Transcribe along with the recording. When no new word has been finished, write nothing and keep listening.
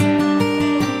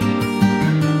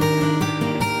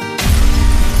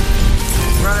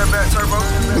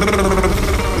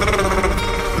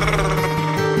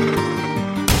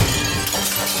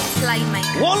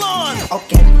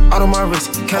my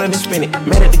wrist, counted and spin it.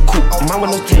 Mad at the coupe, mine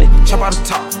with no tenant. Chop out the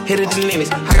top, hit it the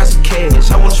limits. I got some cash,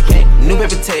 I wanna spend it. New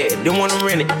paper tag, didn't wanna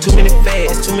rent it. Too many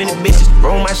fads, too many bitches.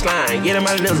 Roll my slime, get in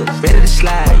my lizard, ready to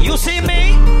slide. You see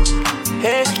me?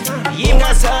 Hey, you ain't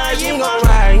got time, you ain't gon'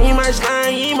 ride. You ain't my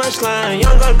slime, you ain't my slime. You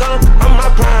don't gonna go, I'm my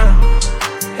prime.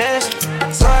 Hey,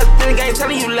 so I think I ain't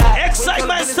telling you lies.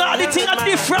 Xsytment Soundz, the thing a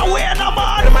different way, no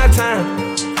man. In my time.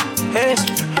 Hey,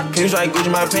 can you try Gucci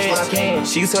my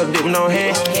pants? She can tell dip with no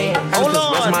hand. I just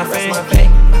rest my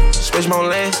fan. Switch my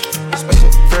lens.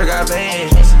 Fur got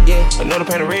bands. Yeah, another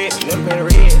pan of red.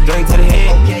 Drink to the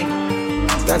head.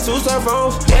 Got 2 cell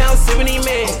phones. Yeah, I'm sipping these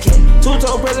men.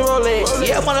 2-tone present Rolex.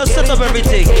 Yeah, I'm gonna set up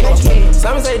everything.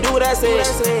 Some say do what I say.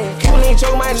 People ain't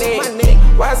choke my neck.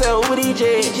 Why I say who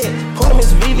DJ? Pull them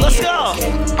as VV. Let's go.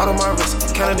 Out of my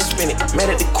wrist, counted and spin it. Mad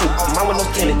at the coupe, mine with no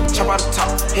tenant. Chop out the top,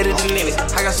 hit it the limits.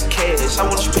 I got some cash, I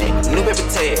wanna spend it. New paper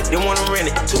tag, didn't wanna rent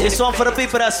it. This one for the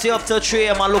people that stay up till 3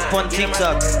 a.m. and look on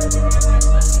TikTok.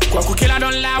 Kwaku killer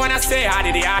don't lie when I say I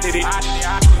did it.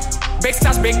 Big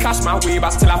stars, big cash my way, but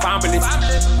still I can't believe.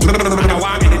 Now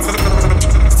 1 minute,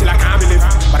 still I can't believe.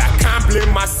 But I can't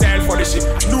blame myself for this shit.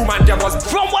 I knew man there was.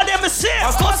 From what they say,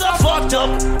 of course I fucked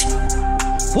up.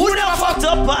 Who never fucked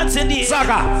up pants in the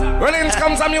Saga, when it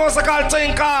comes a musical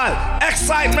thing called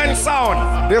Xsytment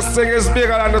Soundz. This thing is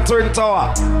bigger than the Twin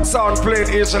Tower. Sound played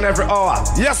each and every hour.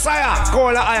 Yes, I am.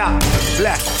 Call the aya.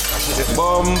 Bless.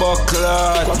 Bumbo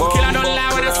clot. Killer don't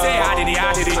lie when I say I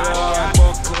did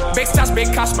it. Big stars,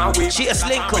 big cash my way. She a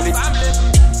slinker.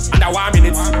 Under 1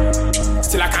 minute,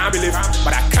 still I can't believe.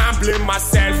 But I can't blame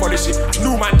myself for this shit. I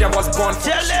knew man there was born.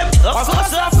 Tell them, of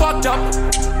course I fucked up.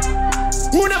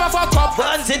 Who never fuck up?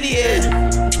 Hands in the air.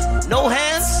 No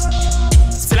hands.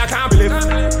 Still I can't believe.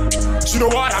 You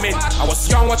know what I mean? I was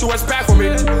young, what you expect from me?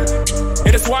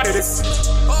 It is what it is.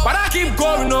 But I keep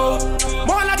going, no.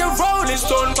 More like a rolling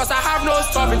stone, cause I have no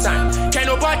stopping time. Can't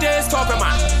nobody stop a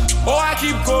man. Oh, I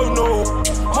keep going, no.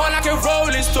 More like a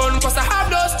rolling stone, cause I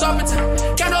have no stopping time.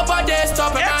 Can't nobody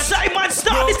stop a man. Xsytment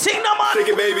start the thing, no man.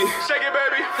 Shake it, baby.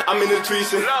 I'm in the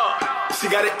trees. She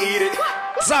gotta eat it.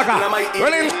 Saga, and I might eat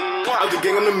it. I'm the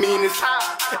gang, I'm the meanest.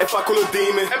 If I call a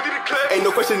demon, ain't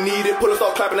no question needed. Pull us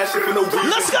all clapping that shit for no reason.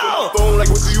 Let's go. Phone like,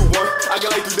 what do you want? I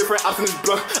got like 3 different options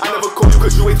blunt. I never call you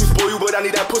cause you ain't too spoiled, but I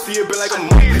need that pussy. It been like a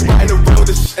month. Riding around with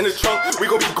the shit in the trunk. We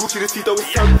gon' be Gucci, the teeth over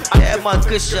tongue. Yeah, man,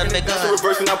 good shit, nigga.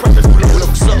 Reversing our pressure. Don't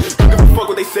give a fuck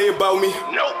what they say about me.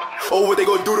 Nope. Or what they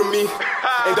gon' do to me.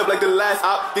 End up like the last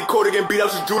op. Get caught again, beat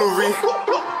out your jewelry.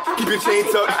 Keep your chain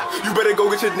tucked. You better go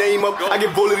get your name up. I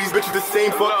give all of these bitches the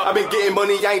same fuck. I been getting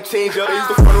money, I ain't changed up. They used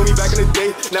to front on me back in the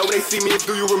day. Now when they see me,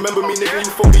 do you remember me, nigga?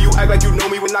 You phony, you act like you know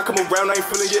me. When I come around, I ain't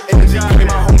feeling your energy. Ain't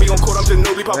my homie on court, I'm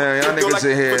Ginobili. Man, y'all niggas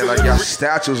in here like y'all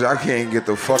statues. I can't get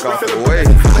the fuck out the way.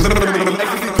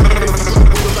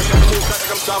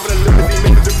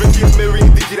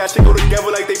 That shit go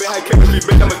together like they been high chemistry.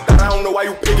 Bitch, I'm a thot, I don't know why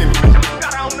you picking me.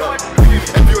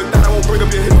 If you a thot, I won't bring up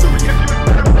your history.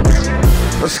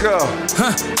 Let's go.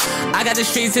 I got the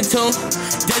streets in tune.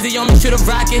 Desi on me, shoot a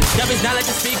rocket. That bitch not like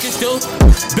the speakers do.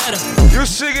 Better. You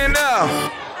singing now.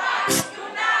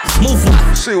 Move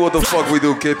on. See what the fuck we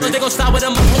do, KP. They gon' start with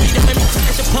them. They make me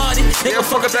crash the party. They gon'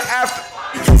 fuck up the after.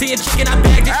 See a chicken, I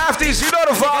bagged it. Afties, you know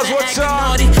the vibes, what's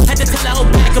up? Had to tell her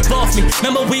whole back up off me.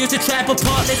 Remember we used to trap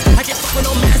apartments. I get fuck with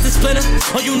no master splinter.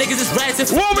 All you niggas is rats and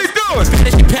what we doing?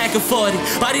 Spanish, she packing 40.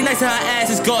 Body nice and her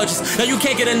ass is gorgeous. No, you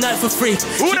can't get a nut for free.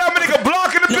 Who that nigga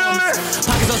block in the building?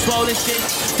 Pockets on swollen shit.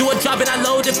 Do a drop and I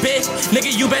load a bit.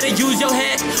 Nigga, you better use your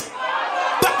head.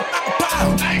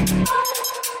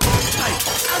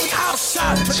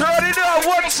 Turn it up,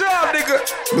 what's up, nigga?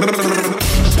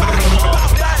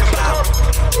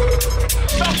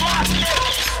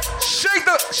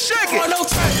 Shake it. Don't run no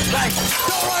trap, like,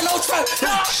 don't run no trap.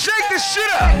 Shake this shit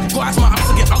up. Go ask my eyes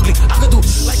to get ugly. I could do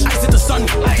like ice at the sun.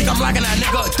 Think I'm locking that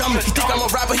nigga a dummy. He think I'm a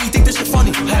rapper, he think this shit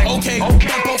funny. Okay,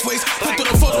 back both ways, put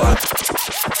through the photo.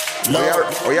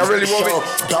 Y'all really want me?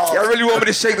 Y'all really want me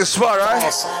to shake the spot, right?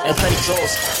 And plenty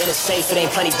drawers. In the safe, it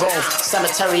ain't plenty room.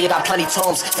 Cemetery, it got plenty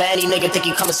tombs. For any nigga think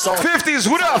he coming soon. 50s,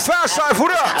 what up? Fast life,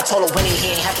 what up? I told her Winnie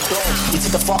he ain't have to do him. He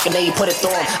took the fuck and then he put it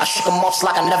through him. I shook him off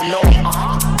like I never knew him.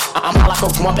 I'm hot like a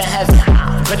grump in heaven.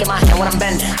 Look at my hand when I'm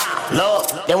bending.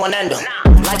 Look, they won't end him.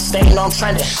 Like staying on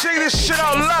trending. Shake this shit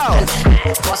out loud.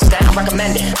 Bust that, I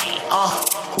recommend it.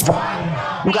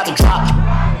 You got the drop.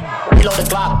 Reload the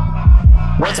Glock.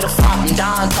 Went to the front, I'm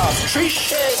down tough. Tree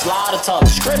shit, a lot of tough.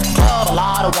 Script club, a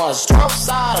lot of ones. 12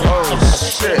 side, a lot of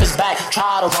ones. His back,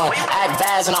 try to run. Act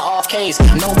bad in an off case.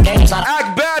 No games, not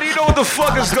act bad, you know what the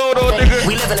fuck is going on, nigga.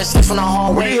 We live in a stick from the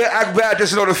hallway. When you hear act bad,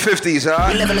 just know the 50s, huh?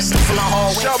 We live in a stick from the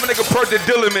hallway. Shout my nigga Perk the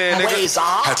Dillon, man, nigga.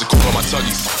 Had to call on my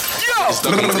tuggies. It's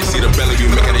stuck when they see the belly, you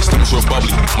making they stomachs real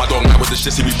bubbly. My dog mad with the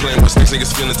shit, he be playing with sticks,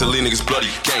 niggas feeling to lean, niggas bloody.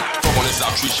 Gang, fuck on this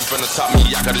out tree, she finna top me.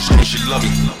 I got this shit, she love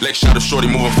me. Leg shot of shorty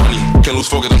moving funny. Can't lose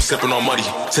focus, I'm sipping on muddy.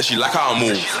 Said she like how I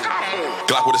move.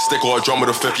 Glock with a stick or a drum with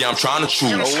a 50, I'm trying to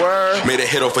choose. Made a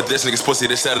hit off of this, niggas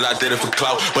pussy, they said that I did it for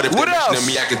clout. But if they mention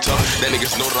me acting tough, then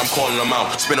niggas know that I'm calling them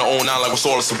out. Spin it on out like what's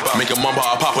all it's about. Make a mumble,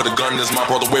 I pop with a gun, this my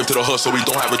brother wave to the hood, so we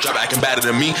don't have a job acting better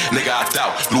than me. Nigga, I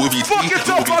doubt. Louis V. Fuck it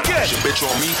up, fuck it. Bitch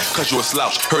on me, cause you a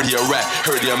slouch. Heard you a rat,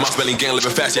 heard you a mouse belly gang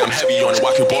living fast, yeah, I'm heavy on it.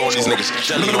 Watch me ball on these niggas.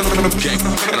 Jelly on the gang,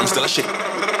 and I'm still a shit.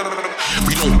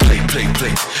 We don't play.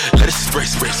 Let it spray.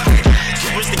 Switch the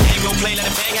game, don't play, let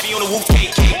it bang, heavy on the whoop,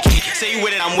 cake. Say you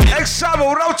with it, I'm with it. Xsytment,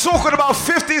 when I'm talking about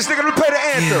 50s, nigga, let me play the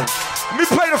anthem. Let me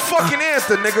play the fucking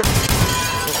anthem, nigga.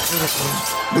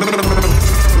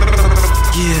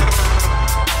 Yeah.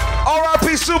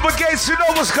 R.I.P. Super Gates, you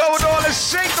know what's going on. Let's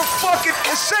shake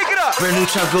it up. Brand new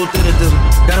trap, go through.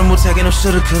 Got him attacking, I'm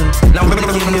shoulda coulda. Now we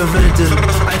give me a rid of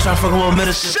I ain't tryna fuck him with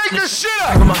medicine. Shake this shit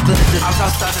up. I'm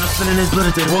outside and I'm spinning this blood.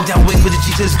 Walk down, wake with the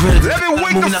G to this grid. Let me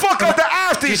wake the fuck up the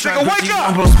afties, nigga. Wake up.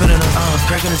 I'm bro spinning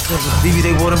cracking the silver. BB,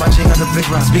 they water my chain, got the big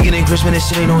rock. Speaking English, man, this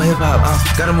shit ain't no hip hop.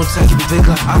 Got him attacking, be big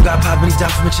clock. I've got pop and he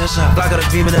down from a chest shot. Glock got a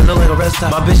beam and that look like a rest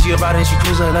stop. My bitch, she about it and she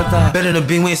cruise like left eye. Better than a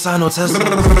beam, we ain't signed no Tesla.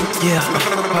 Yeah,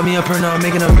 pop me up her now, I'm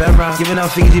making a bad rock. Giving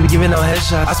out figure, giving out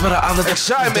headshots. I smell the olive.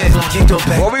 Xsytment.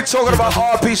 What we talking about?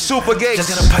 RP Super Gates. Just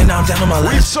got a pint, now I'm down on my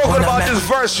lap. We talking about this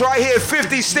verse right here.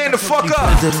 50, stand the fuck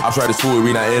up. I tried this fool,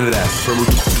 we not into that. From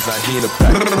he's not he in the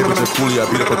pack. Hit with your coolie, I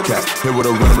beat up a cat. Hit with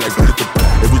a run like beat the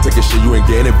back. If we take a shit, you ain't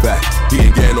getting it back. He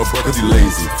ain't getting no buck cause he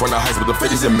lazy. From the heights with the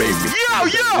figures that made me.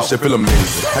 Yo. This shit feel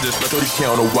amazing. I just spent 30K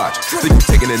on a watch. Think you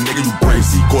taking a nigga, you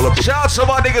crazy. Call up. Shout out to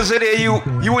my niggas in there. You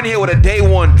in here with a day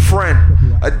one friend.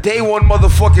 A day one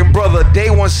motherfucking brother.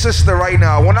 Day one sister right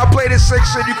now. When I play this sick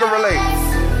shit, you can relate.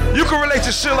 You can relate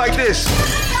to shit like this.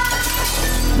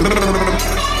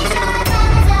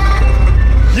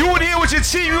 You in here with your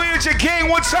team, you in here with your gang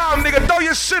one time, nigga. Throw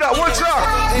your shit up one time.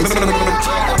 Say you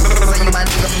my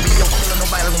nigga, be your killer,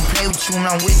 nobody gon' play with you when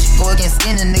I'm with you. Go against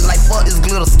any nigga like fuck this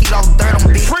glitter, skeet off dirt on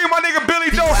bitch. Free my nigga Billy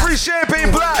Doe, free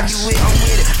Champagne Blacks.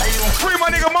 Free my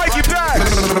nigga Mikey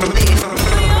Blacks.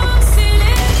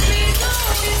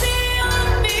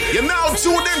 You're now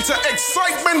tuned into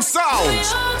Xsytment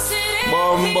Soundz.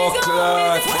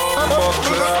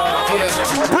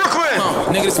 Brooklyn.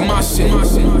 Nigga, this my shit.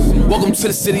 Welcome to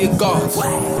the city of God.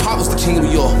 Pop was the king of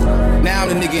New York. Now I'm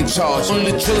the nigga in charge.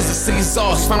 Only the drillers, the city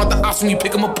sauce. Find out the ops when you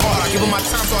pick them apart. I give them my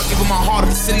time, so I give them my heart. If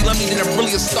the city love me, then I'm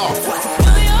really a star.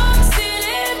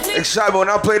 Xsytment, when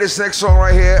I play this next song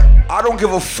right here, I don't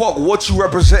give a fuck what you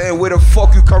represent, where the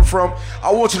fuck you come from.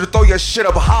 I want you to throw your shit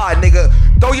up high, nigga.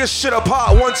 Throw your shit up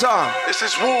high one time. This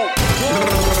is Woo.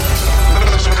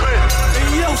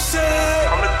 Yo, shit.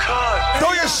 I'm the cuz.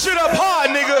 Throw your shit up high,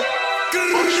 nigga.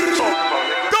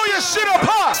 Throw your shit up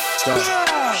high.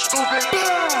 Stupid.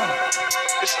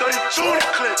 It's 32 in the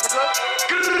clip,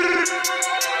 nigga.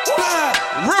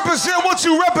 Represent what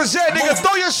you represent, nigga.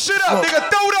 Throw your shit up, nigga.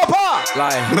 Throw it up high.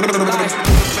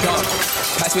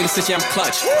 Pass me the city, I'm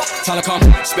clutch. Tell her come,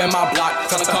 spend my block.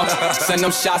 Tell her come, send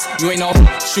them shots. You ain't no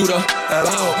shooter.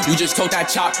 You just told that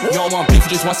chop. You don't want beef,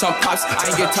 you just want some pops. I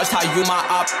ain't get touched, how you my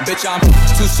op. Bitch, I'm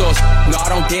too sauce. No,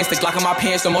 I don't dance, the Glock in my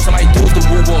pants. The most of my do is the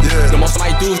woo walk. The most of my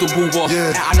do is the woo walk.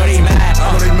 And I know they mad.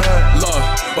 Look,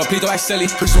 but please don't act silly.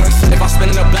 If I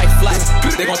spin in a black flag,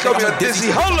 they gon' think I'm a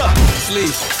dizzy. Hold up.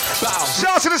 Sleaze. Bow.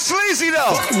 Shout out to the sleazy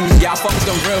though. Yeah, I fuck with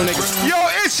them real niggas. Yo,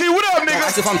 Itchy, what up, nigga?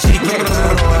 As if I'm GDK.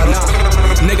 Nah,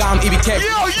 nigga, I'm EBK.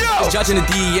 Yo. Judging the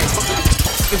DEA.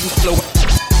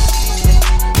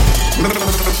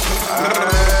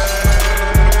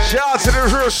 Shout out to the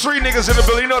real street niggas in the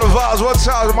building. You know the vibes. What's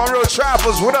up? My real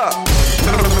trappers. What up?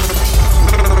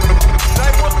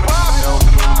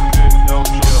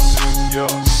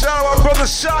 Shout out my brother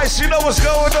Shice. You know what's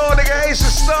going on, nigga.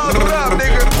 Xsytment Soundz. What up,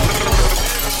 nigga?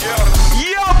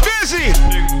 Yo, busy.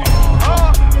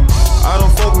 I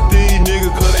don't fuck with these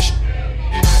niggas cause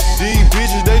these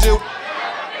bitches, they just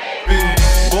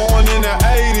born in the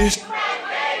 80s.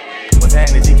 What's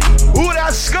happening, G? Ooh,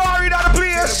 that's scary, not a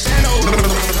BS.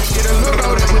 Get a look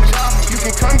out in the job. You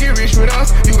can come get rich with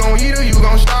us. You gon' eat or you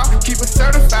gon' starve. Keep it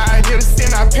certified. Hit a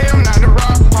sin, I pay them not to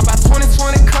rob. Pop out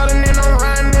 2020 cutting and I'm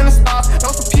riding in the stars. Know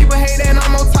some people hate that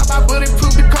I'm on top. I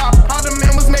bulletproof the car. All the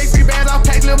members make free bands. I'll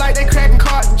pack live like they cracking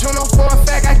cars.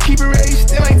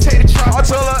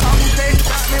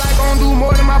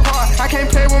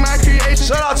 my creation.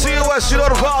 Shout out to you, West, you know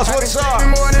the vibes, what's up?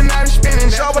 More than I be spending.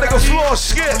 Shout out to nigga Floor,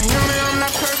 skit. I'm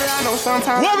not perfect, I know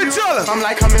sometimes. What we tellin'? I'm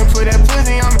like, come and put that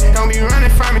pussy on me. Don't be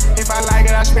running from me. If I like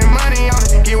it, I spend money on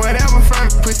it. Get whatever from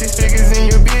me. Put these figures in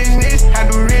your business. I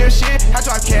do real shit. I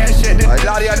drop cash at the. A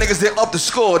lot of y'all niggas, they up the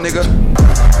score, nigga.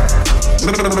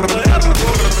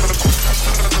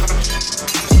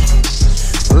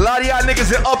 A lot of y'all niggas,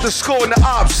 they up the score in the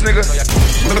ops, nigga.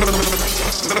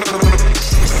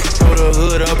 Throw the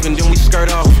hood up and then we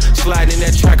skirt off. Sliding in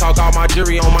that track, I got my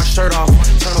jury on my shirt off.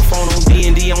 Turn the phone on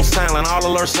D&D on silent, all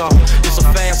alerts off. It's a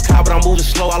fast car, but I'm moving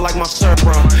slow, I like my surf,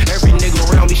 bro. Every nigga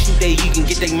around me shoot they, you can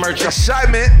get they merch.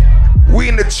 Excitement, we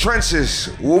in the trenches.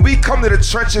 When we come to the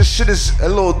trenches, shit is a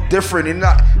little different.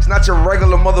 It's not your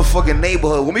regular motherfucking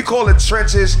neighborhood. When we call it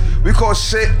trenches, we call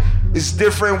shit, it's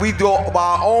different. We do by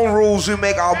our own rules. We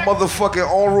make our motherfucking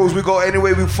own rules. We go any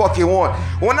way we fucking want.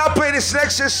 When I play this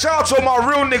next shit, shout out to my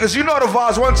real niggas. You know the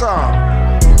vibes one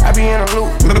time. I be in a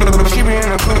loop. She be in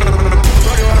a coupe.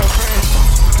 Shorty with her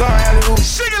friends. Don't alley hoop.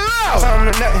 Sing it loud. I'm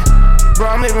the nothing. Bro,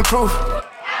 I'm living proof.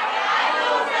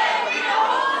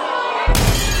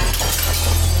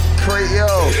 Crazy,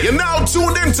 yo. You're now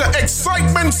tuned into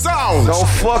Xsytment Soundz. Don't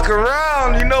fuck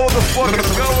around. You know what the fuck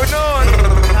is going on.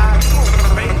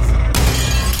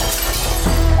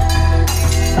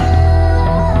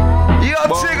 Yo,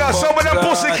 Tigger, some of them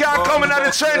pussy can't coming out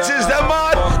of the trenches, them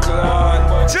man.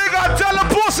 Tigger, tell the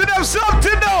pussy them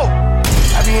something though.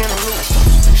 I be in a loop,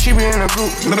 she be in a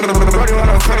group. Brody with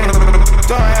her friends,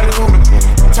 don't alley hoop.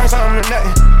 Turn something to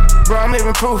nothing, bro, I'm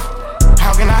living proof.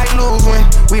 How can I lose when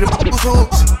we the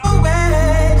hoops?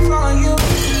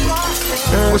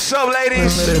 What's up,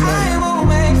 ladies? I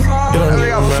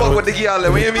think I fuck with the y'all,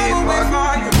 you hear me?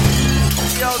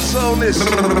 Y'all so listen.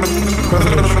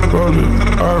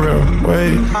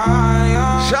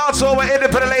 Shout out to all my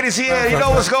independent ladies here. You know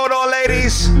what's going on,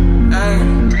 ladies?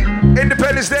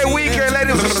 Independence Day weekend,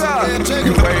 ladies. What's up?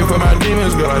 You praying for my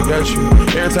demons, girl, I got you.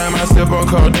 Every time I step on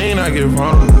codeine, I get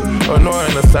vulnerable.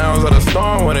 Annoying the sounds of the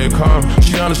storm when it comes.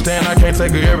 She understand I can't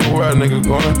take her everywhere a nigga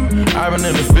going. I've been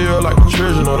in the field like the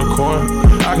children of the corn.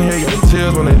 I can hear your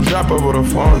tears when they drop over the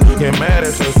phone. Get mad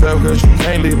at yourself cause you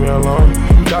can't leave me alone.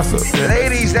 Gossip.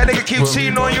 Ladies, that nigga keep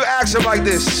cheating on you, ask him like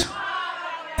this.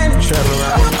 Let's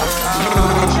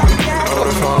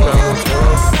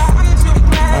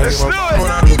do it.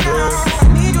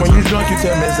 When you drunk, you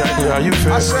tell me exactly how you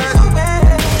feel. I said.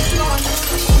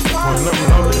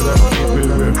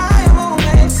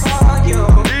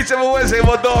 Each and Wednesday,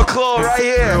 my dog Claude right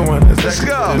here. Let's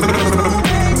go.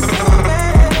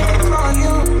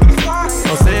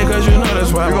 Don't say it cause you know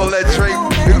that's why. We're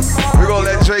gonna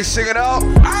let Drake sing it out.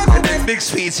 And then Big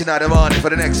Speed tonight I'm on it for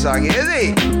the next song, is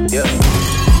he? Yeah.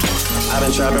 I've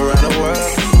been traveling around the world.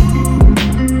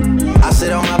 I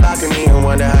sit on my balcony and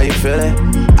wonder how you feeling.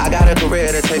 I got a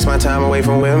career that takes my time away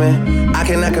from women. I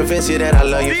cannot convince you that I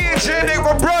love you. DJ Nick,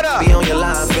 my brother. Be on your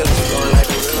line, feeling going like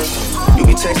a river. You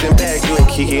be texting back, you and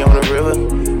Kiki on the river.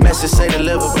 Message say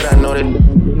deliver, but I know that.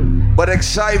 But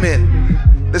excitement,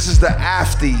 this is the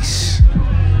afties.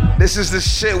 This is the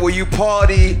shit where you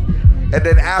party, and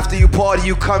then after you party,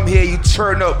 you come here, you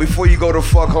turn up before you go to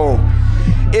fuck home.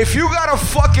 If you got a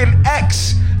fucking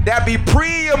ex that be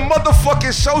pre your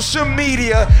motherfucking social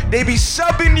media, they be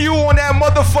subbing you on that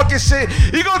motherfucking shit,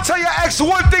 you gonna tell your ex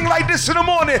one thing like this in the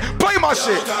morning, play my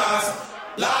shit.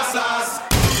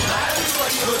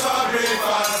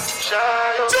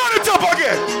 Turn it up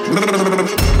again.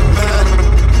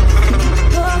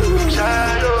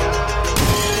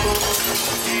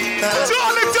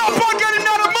 Turn it up again in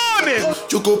the morning.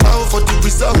 You go power for the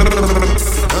result.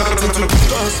 Nothing to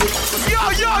discuss. Yo.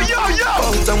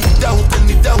 I'm without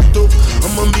any doubt, though.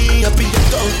 I'm a me, I be a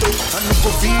doubt, though. I know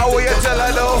for feet. How will you tell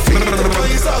her, though? I'm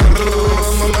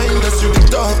a mind that's really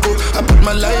dark, oh. I put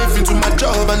my life into my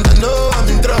job and I know I'm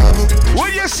in trouble.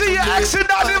 When you see your accent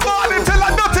down the morning, tell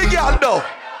her nothing, y'all know.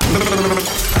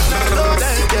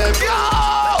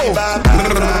 Yo!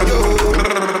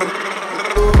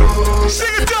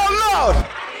 Sing it down loud!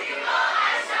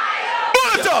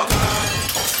 Pull it up!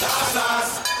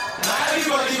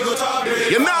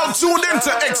 You're now tuned into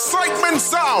Xsytment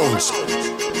Soundz.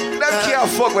 Them can't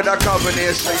fuck with that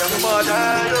combination, young man.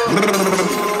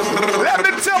 Let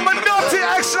me tell my naughty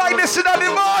acts like this in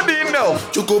the morning, no.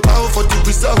 You go power for the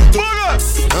result.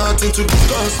 Nothing to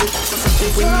discuss.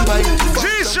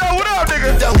 G-Show, what up,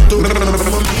 nigga?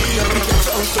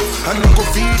 I know go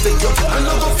feed it, I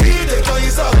know go feed it,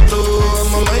 boys out, though.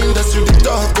 My mind that's really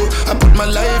dark, I put my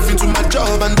life into my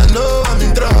job and I know I'm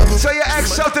in trouble. Tell your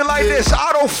ex something like this,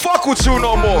 I don't fuck with you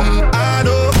no more. I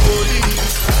know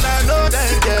police, and I know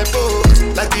they get both,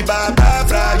 like the Baba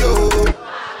Frayo.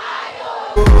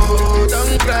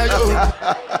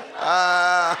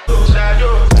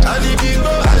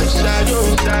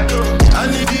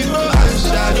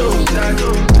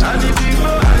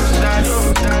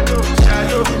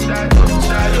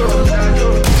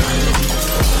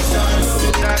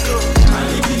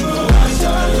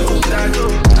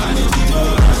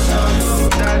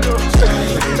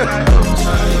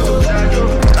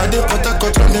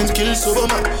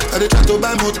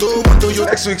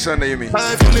 Next week Sunday, you mean?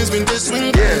 Yeah,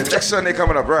 next Sunday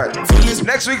coming up, right?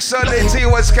 Next week Sunday, T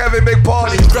West Kevin, big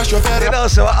party. And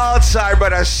also outside,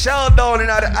 but a shell down in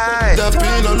the eye.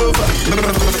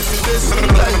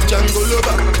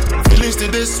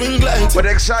 But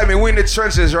Xsytment, we in the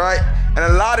trenches, right? And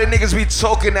a lot of niggas be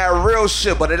talking that real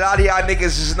shit, but a lot of y'all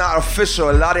niggas is not official.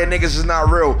 A lot of y'all niggas is not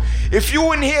real. If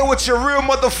you in here with your real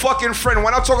motherfucking friend,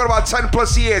 when I'm talking about 10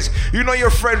 plus years, you know your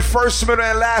friend first, middle,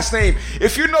 and last name.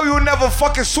 If you know you'll never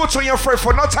fucking switch on your friend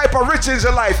for no type of riches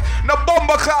in life, no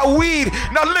bomber cloud weed,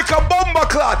 no liquor bomber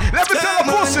cloud. Let me tell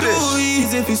you pussy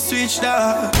this. If you switch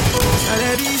that,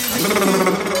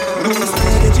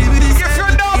 if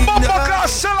you're not bomber cloud,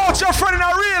 sell out your friend in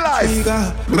a real life.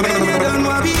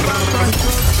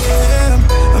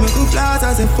 I'm a good flat,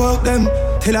 I say fuck them.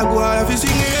 Till I go out, if you sing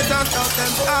it, and talk them.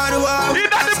 You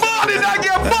know the body that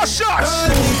get bust shots.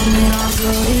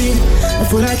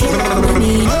 Before I came out with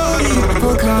me,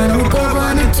 for kind of go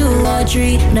 1 or 2 or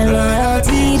 3, no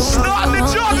loyalty. Start the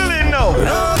juggling now.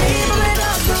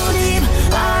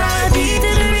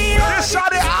 This are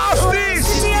the Asties.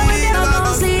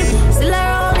 Still I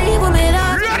don't leave with me.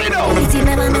 Ready now.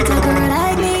 Never met a girl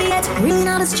like me yet. Ringing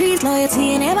on the streets,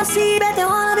 loyalty, never see, but they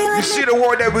wanna be like. You see the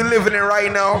world that we're living in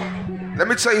right now? Let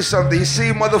me tell you something. You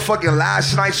see motherfucking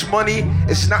last night's money?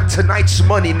 It's not tonight's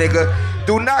money, nigga.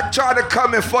 Do not try to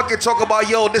come and fucking talk about,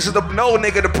 yo, this is the, no,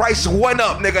 nigga, the price went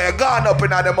up, nigga. It gone up in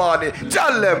the morning.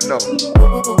 Tell them no.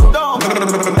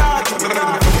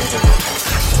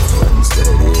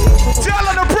 Tell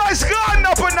them the price gone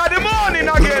up in the morning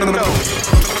again, no.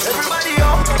 Everybody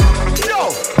up. Yo.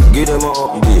 Give them a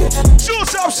update. Shoot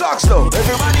some socks though.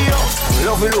 Everybody up.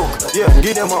 Love you look. Yeah,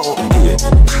 give them a update.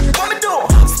 Come and do.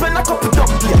 Spend a couple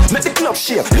dump here. Make the club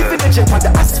share. Living legend on the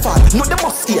asphalt. No, they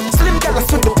must hear. Slim girls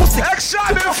with the pussy.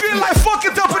 Xsytment feel like fuck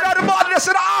it up in the morning. That's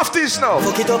the after now.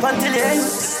 Fuck it up until the end.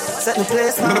 Set the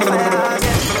place on fire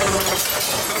again.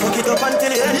 Fuck it up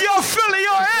until the end. Yo, Philly,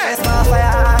 your head.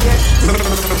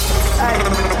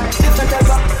 Different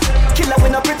type of killer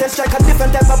with no pretend strike. A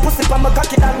different type of pussy from my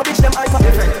cocky down. My bitch them hyper.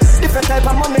 Different type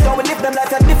of money down. We live them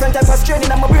like a different type of strain.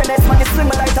 And I'm a real nice man. It's slim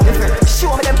like a different.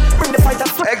 Show me them. Bring the fight up.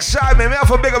 Xsytment, me have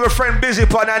to big up my friend Busy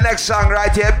on that next song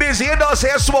right here. Busy, you don't say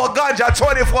you smoke ganja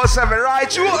 24/7, right?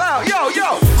 You out,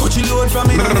 yo. Coach you load from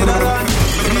me in the land.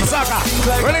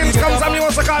 When it comes to me,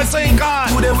 what's the call saying God?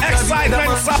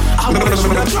 Xsytment Soundz. I want to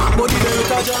shoot a drop, but it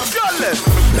ain't a jump.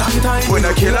 Long time. When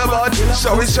I kill a bud,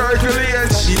 so we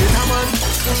circulates.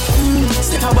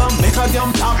 Stick a bomb, make a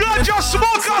damn pop. Ganja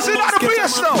smokers in the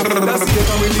place now. That's the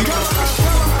game with the gun.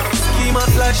 Scheme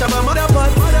and flash, I'm a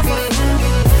motherfucker.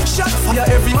 Shot fire,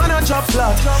 every man a drop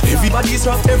flat. Everybody's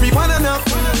rough, every man a knock.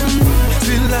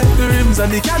 Feel like the rims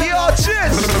and the cat. Yo,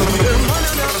 cheers.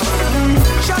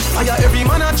 Shot fire, every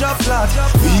man a drop flat.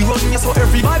 We run here so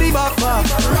everybody back.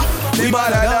 We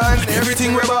badder than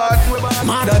everything we bad.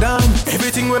 Madder than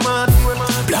everything we mad.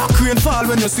 Black rain fall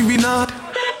when you see we not.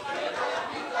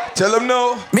 Tell them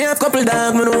no. Me have couple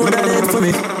dog, me know that it for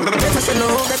me. Better say no,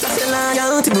 better say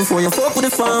loyalty before you fuck with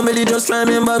the family, just try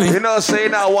remember me. You know, say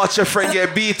now watch your friend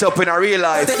get beat up in a real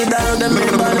life. Take it down, them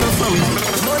remember them for me.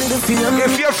 Money to feel me.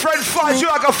 If your friend fight you,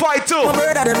 I can fight too.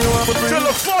 Till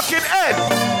the fucking end.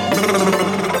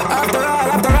 After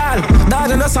all,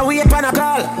 dodging us a wait on a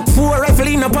call. 4 rifle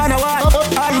in upon a wall.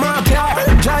 On my car,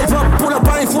 drive up, pull up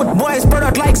on foot. Boys spread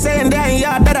out like saying they ain't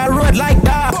yard that I road like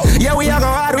that. Yeah, we are go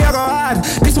hard,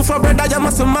 This one for brother, you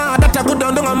must mad. That a good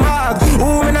down a mag.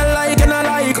 Who me not like and I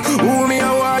like. Who me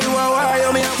a war, you a war.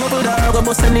 You me a couple dog, I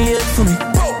bust any hate for me.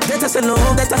 Better say no,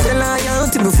 better say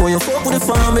loyalty before you fuck with the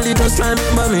family, just try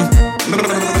remember me.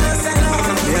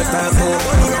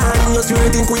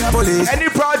 Any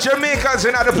proud Jamaicans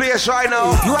in the place right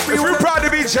now? If you're proud to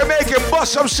be Jamaican,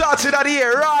 bust some shots in the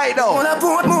air right now. Wanna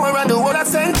put more and do what I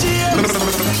sent James.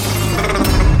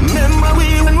 Remember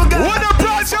we when we got. What a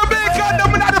proud Jamaican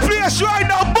them in the place right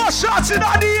now, bust shots in the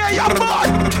air, ya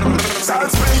man.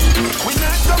 Sounds we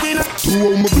not going up.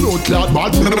 Oh, my blood clot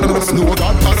bad. Know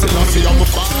that I say I'm a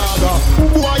father.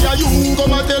 Why are you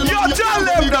gonna tell me? You tell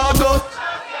them dog.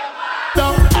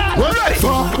 We're ready.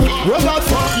 We're not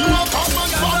far.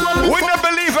 We don't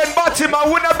believe in Baltimore.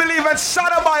 We don't believe in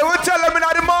Sodomite. We tell them in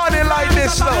the morning like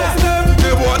this now.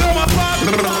 They want them a fuck.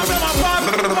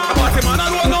 Baltimore, I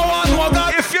don't know.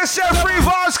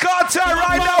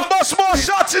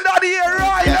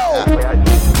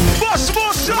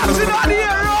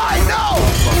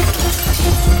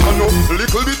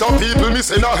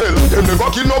 police in a hell. Them never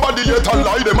kill nobody yet and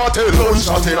lie them a tell.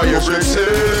 Gunshot in a your brain cell.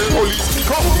 Police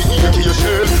pick up the AK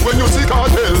shell. When you see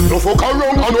cartel, no fuck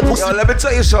around and no pussy. Yo, let me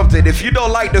tell you something. If you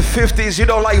don't like the 50s, you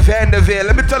don't like Vanderveer.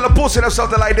 Let me tell a pussy of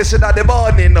something like this in the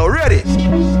morning. No, ready?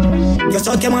 You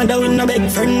suck your man down in a big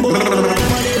friend boy.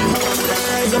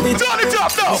 Turn it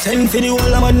up now. Send for the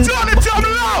whole man. Turn it up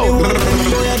now.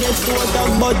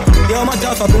 You're my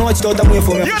tough, I can watch out away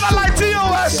from me. You're not like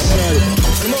TOS.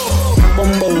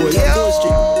 Bumbo, dead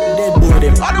boy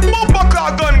them. How the bumper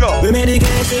car gun go? We made the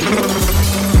case.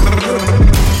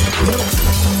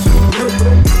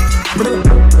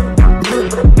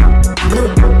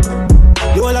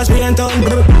 You all last me and town.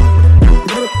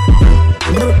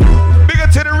 Bigger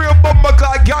to the real bumper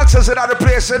car gangsters in other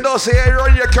place and don't say you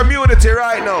run your community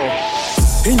right now.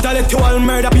 Intellectual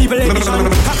murder people edition.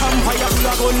 Kakam fire full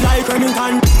of gun like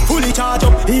Remington. Fully charged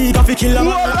up, he got to kill a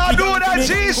man. What I do that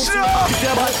Jesus?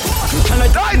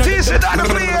 90s in other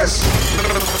place.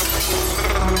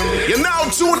 You're now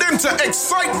tuned into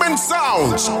Xsytment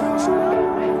Soundz.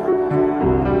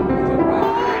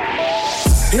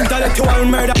 Intellectual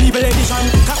murder people edition.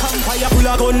 Kakam fire full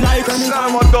of gun like Remington.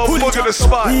 Someone don't book in the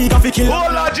spot. He got to kill a man.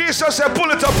 Oh Lord Jesus said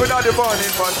pull it up in the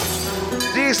morning, man.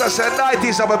 Jesus said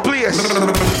 90s of a place.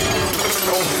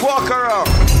 Don't fuck around.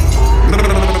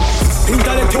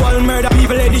 Intellectual murder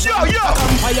people edition. Yo, yo.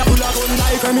 Fire full of gun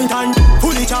like Remington.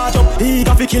 Fully charged up, he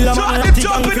got to kill a man. Turn it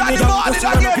up in the morning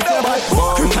again,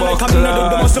 though. Criminal coming out,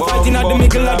 they must fight in at the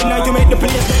middle of the night to make the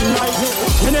place look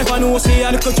nice. You never know, say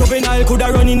a little juvenile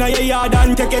coulda run in your yard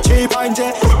and take a cheap and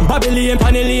jet. Babylon,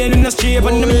 Panellian in the street,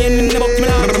 and the man in the book,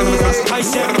 Jesus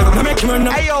Christ, now make him run.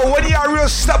 Hey yo, when you are real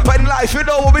step in life, you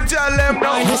know what we tell them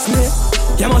now.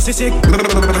 You must be sick. And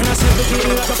I see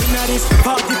everything like up in this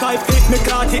 45 feet, me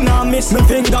caught it now miss. Me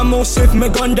finger move swift, me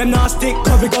gun them now stick.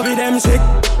 Cover them sick.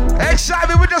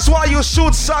 Xsytment, we just want you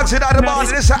shoot songs in the morning.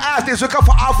 This is an artist, we come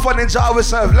for have fun and enjoy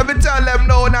ourselves. Let me tell them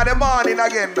no in the morning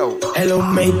again though. Hello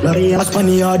mate, bloody ass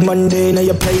funny hard Monday. Now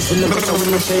your place when the bus over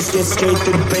my face. Get straight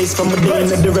to the base from a day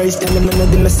in the race. Tell them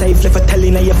none in the safe, left a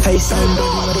telling of your face. I'm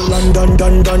done.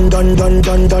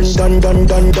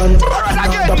 Alright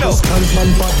again though.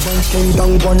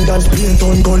 Down one dance, paint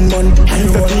on gunman. And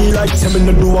if I feel like seven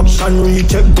to do action,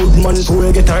 recheck good man, so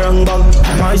we get a wrong bang.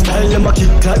 My style, them a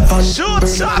kick like fun. Shoot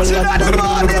shots in the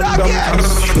morning again.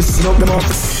 Listen up, them off.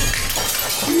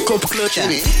 Cup clutcher.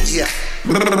 Yeah.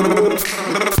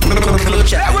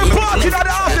 Yeah, we're partying at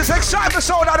the office, Xsytment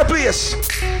Soundz at the place.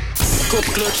 Cup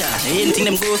clutcher, anything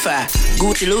them go for.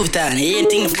 Gucci Louboutin,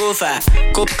 anything them go for.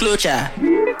 Cup clutcher.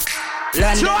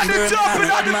 Turn it up in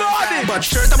the morning. But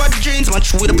shirt about the jeans,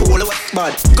 match with a polo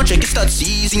bad. Go check your stats,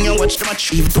 easy and watch the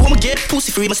match. If you want to get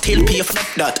pussy free, must still pay for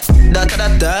that. The knock of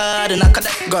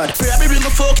that God. Probably bring a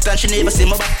fuck and she never see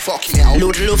my back. Fuck me out.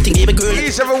 Load the love thing, gave a girl.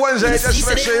 East every Wednesday, just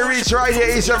make sure you reach right here.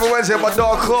 East every Wednesday, my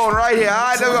dog clone right here.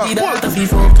 I never.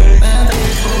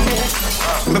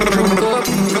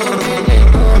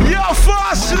 Yo,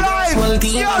 fast life.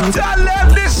 Yo, tell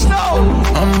them this now.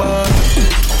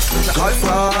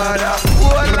 Godfather,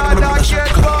 one Lord, I get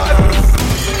God.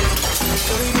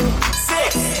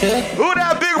 Who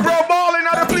that big bro ballin'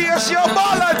 at the place? Yo,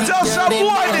 baller, tell some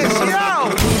boy this, yo.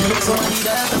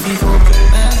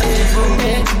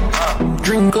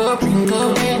 Drink up.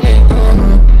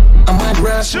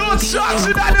 Shoot shots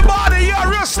in the body, yo,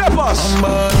 real steppers.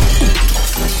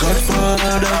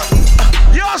 Godfather.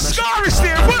 Yo, Scar is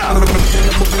there, what up?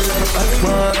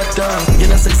 You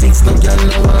know, 6'6", no girl,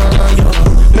 no yo.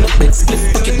 Me no bed, split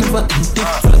pocket, never empty.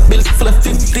 Full of bills, full of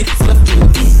 50, full of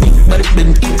 20. But it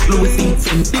been eat, Louis V,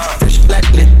 Fendi. Fresh black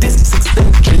lettuce,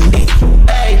 16 trendy.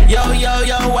 Hey, yo,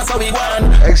 what's how we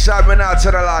want? Xsytment out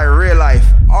to the line, real life.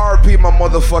 RP my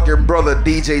motherfucking brother,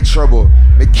 DJ Trouble.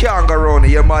 Me can't go around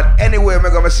here, man. Anyway, I'm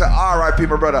gonna say RIP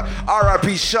my brother.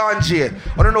 RIP Sean J.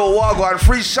 I don't know what go on.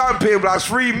 Free champagne blast,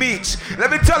 free meats.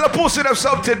 Let me tell the pussy them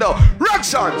something though. Rock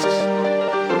songs.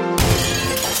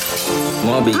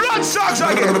 Rock songs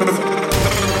again.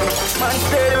 Man,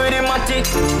 steady with the matic.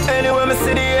 Anyway, me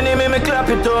see the enemy, me clap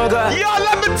it over. Yo,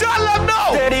 let me tell them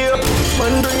now. Steady up.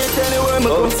 Man, bring it anywhere, me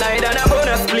come side and a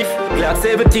bonus split. Clock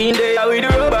 17 day with the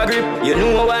rubber grip. You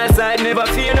know wild side never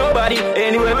fear nobody.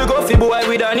 Anyway, we go fi boy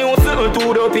with a new circle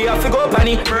to the P. I fi go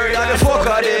panic. Murder the fuck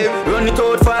out them. Run it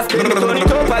out fast, then turn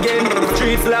it up again. The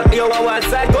streets lock, yo, a wild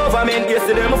side government.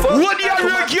 Yesterday, me fuck. What do you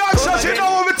real youngsters, you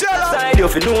know what we tell them? Side, you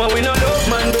fi know we no love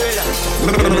man, brother.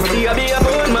 You see I be a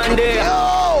bone man there.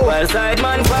 While side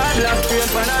man bad, last train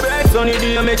pan a bright sunny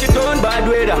day, make it turn bad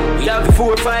weather. We have the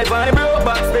 4-5 and the broke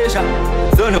back special.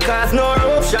 So no cause no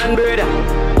eruption, brother.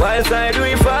 While side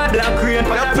we fat, black crane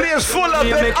pan a place full of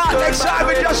it.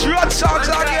 Xsytment just rock songs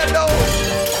again though.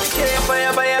 Can't find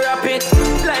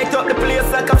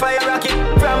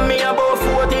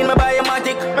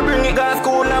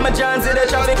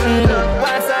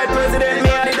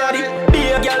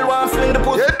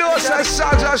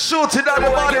a shooting on the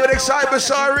body with Xsytment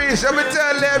Soundz. Let me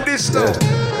tell them this stuff.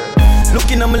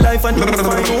 Looking at my life and trying to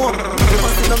find hope.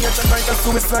 Passing on yet I write a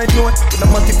suicide note. In a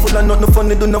matic full of nothing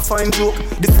funny, do not find joke.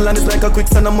 This land is like a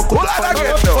quicksand, I'm a cook. Fucking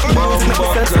music, make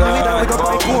myself see me down with a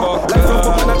pipe hope. Life from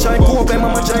fuck and a try cope. I'm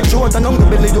a giant short and hungry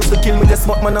belly used to kill me. The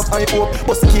smart man of high hope.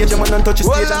 Bust the cage, man, and touch the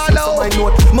stage and switch on my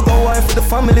note. I'ma go wife for the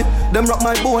family. Them rock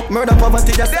my boat. Murder,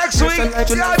 poverty, just next week,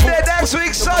 next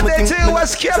week, Sunday, too.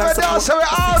 What's Kevin down? So we're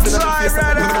outside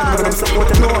right now.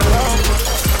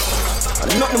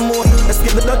 Nothing more. Let's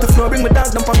get the dirty floor. Bring my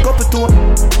dog down for a couple tour.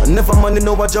 I never money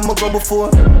know what jam I go before.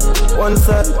 One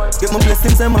side, get my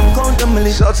blessings and my count them.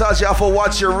 Sometimes you have to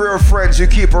watch your real friends you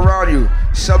keep around you.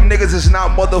 Some niggas is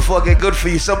not motherfucking good for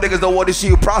you. Some niggas don't want to see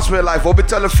you prosper in life. What we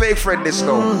tell a fake friend this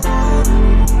though?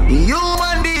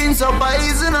 Human beings are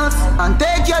poisonous and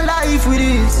take your life with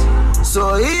this.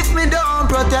 So if me don't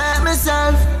protect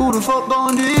myself, who the fuck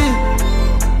gon' do it?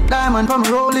 Diamond from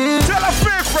rolling. Tell a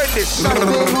fake friend this.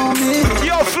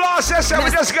 Yo, Floss says we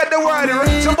just get the word.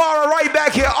 Tomorrow right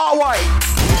back here, all white.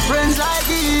 Friends like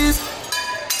these.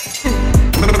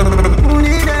 Who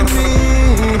need me?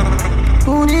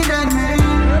 Who need me?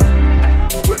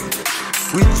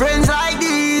 With friends like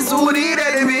these, who need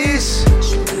enemies?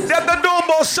 Them that know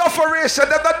about suffering, them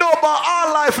that know about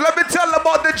our life. Let me tell them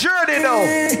about the journey now.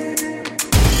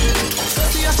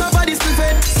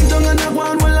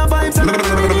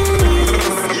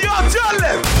 Yo, tell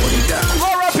them.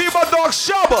 R.I.P. my dog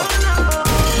Shabba.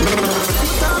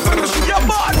 Your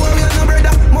man.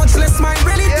 Much less my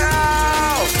really.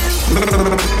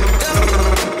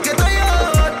 Get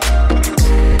tired.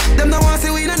 Them no want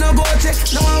see we no go check.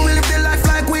 No one will live the life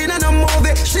like we no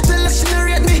movie. She tell us she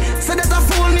narrate me, so that a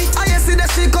fool me. I see that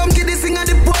she come get this thing and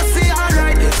the pussy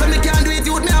alright. So me can't do it,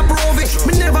 youth me approve it.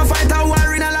 Me never fight a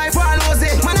war in a life or lose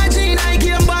it. Man a G I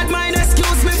game bad mind,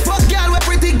 excuse me. Fuck girl, we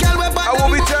pretty girl, we bad. I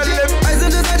will be telling them. I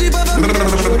send this a jeep of a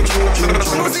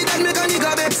see that me can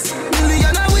nigga vex.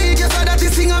 Million a week, you saw that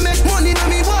this thing I make money. Now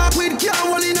me walk with can't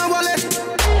hold in a wallet.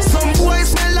 Some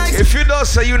boys smell like. If you don't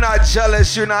say you're not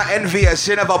jealous, you're not envious,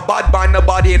 you never bad mind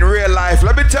nobody in real life.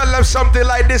 Let me tell them something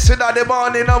like this in the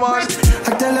morning, man.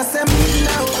 I tell us them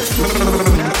now.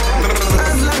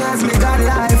 As long as me got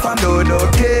life, I'm doing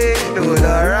okay, doing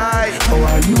alright. How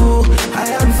are you? I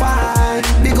am fine.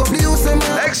 Big up you, some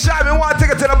Xsytment want to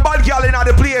take it to the bad girl in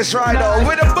the place right now.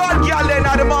 With the bad girl in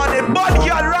the morning, bad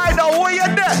girl right now. Where you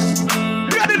there?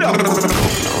 Get it up.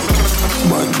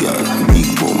 Bad girl, big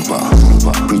bumper,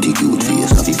 pretty cute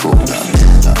face, have you fuck that.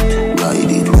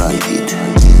 Ride it,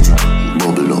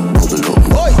 bubble up.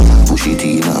 Oi. Push it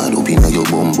in hard up in your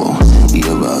bumbo.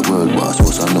 Ear bag, world boss,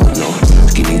 what's a nut now?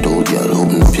 Skin it out, girl,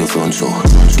 open up your front so.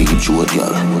 Stick it short,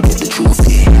 girl, get the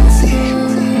trophy.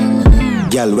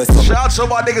 Shout out to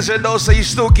my niggas that don't say you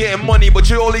still getting money, but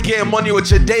you only getting money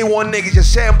with your day one niggas. You're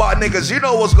saying about niggas, you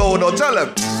know what's going on. Tell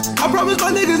them. I promise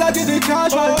my niggas I get the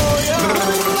cash, man.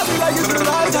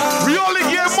 We only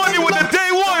get money with the day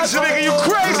ones, nigga. You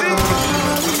crazy?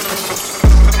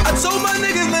 I told my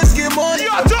niggas let's get money.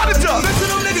 Yeah, I told it to them. Listen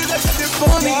to them niggas that shit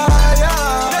for me.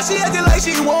 Now she acting like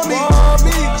she want me.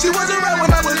 She wasn't right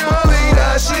when I was young.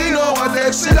 She know I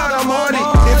take shit out of money.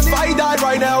 If I died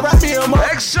right now, wrap me in my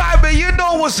Xsytment, you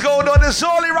know what's going on. It's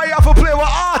only right you have to play with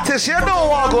artists. You know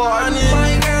what's going on. Let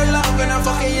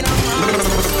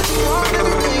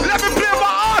me play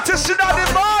my artists in the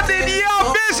morning.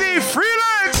 Yeah, busy.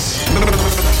 Freelance.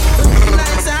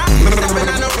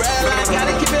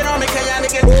 Gotta keep it on me, cause y'all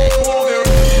niggas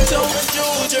so much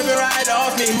juice dripping right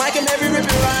off me. Mike and Mary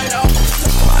ripping right off.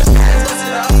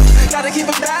 Gotta keep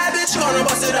a bad bitch gonna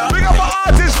bust it up. We got my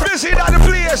artists busy in the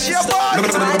place. Yeah, man.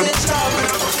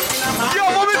 Yo,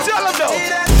 what we tell them though?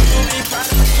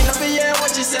 Yeah,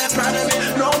 what you said, proud of me.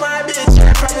 No, my bitch,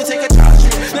 probably take a charge.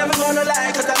 Never gonna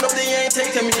lie, cause I know they ain't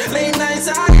taking me. Late nights,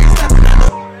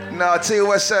 Nah, tell you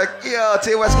what,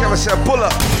 Kevin said, pull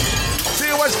up.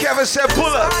 See what Kevin said, pull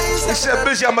up. He said,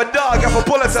 busy, I'm a dog, I have to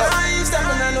pull it up.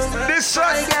 This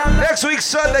Sunday, next week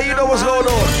Sunday, you know what's going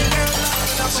on.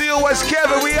 See what's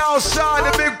Kevin, we outside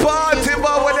the big party,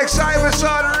 but when Xsytment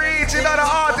Soundz reach, you know the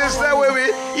artists there with me.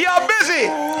 You're busy.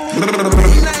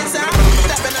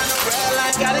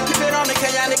 Gotta keep it on me,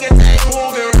 cause y'all niggas ain't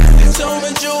moving. So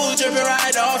much jewels dripping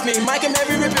right off me. Mike and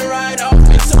Mary ripping right off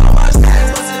me. So much time,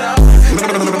 bust it up.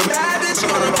 Gotta keep a bad bitch,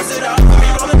 gonna bust it up. Me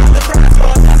rolling up the price,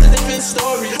 but that's a different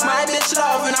story. My bitch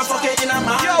love and I fuck it in a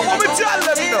mouth. Yo, what we tell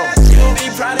them though? You'll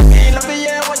be proud of me, love it,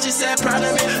 yeah, what you said, proud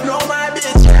of me. No, my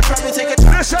bitch, probably take a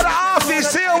time. This is the office,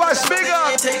 see what's big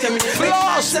up.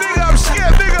 Floss, big up,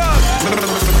 skip, big up.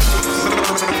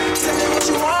 Tell me what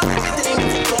you want, everything.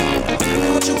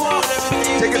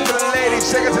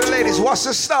 What's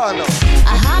the style now?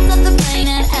 I hopped off the plane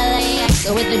at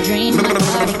LAX with a dream in my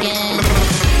cardigan.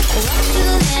 Welcome to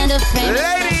the land of famous.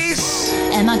 Ladies!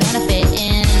 Am I gonna fit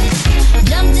in?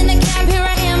 Jumped in the cab, here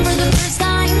I am for the first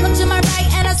time. Look to my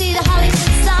right and I see the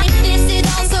Hollywood sign. This is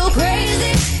all so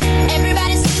crazy.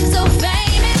 Everybody seems so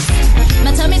famous.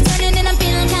 My tummy's turning and I'm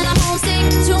feeling kinda homesick.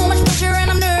 Too much pressure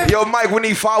and I'm nervous. Yo, Mike, we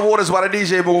need 5 waters by the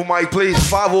DJ move, Mike, please.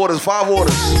 5 waters, 5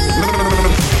 waters.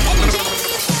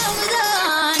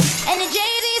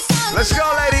 Let's go,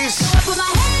 ladies.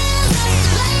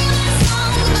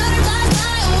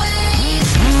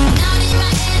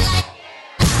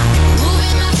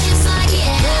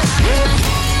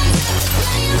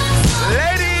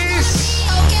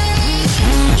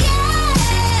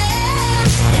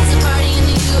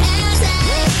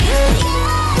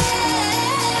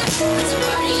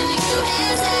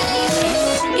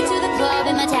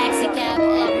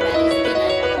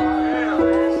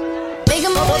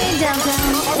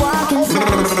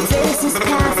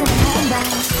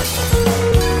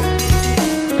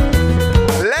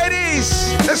 Ladies,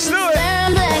 let's do it.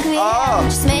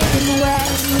 Just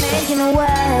making a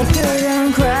way through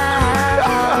the crowd.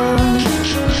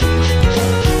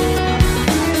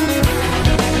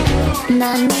 And I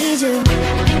need you,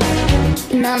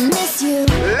 and I miss you,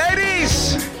 ladies.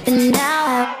 And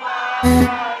now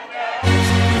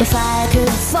if I could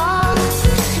fall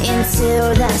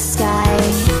into the sky,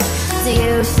 do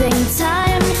you think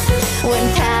time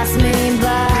would pass me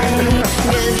by?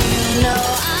 'Cause you know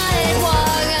I'd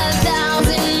walk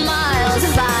 1,000 miles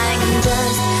if I can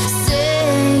just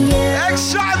see you.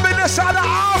 Xsytment, this are the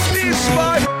afties,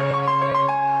 man.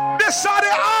 This are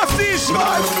the afties,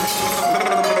 man.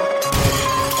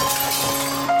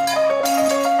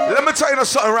 Let me tell you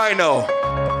something right now.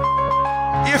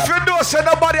 If you know say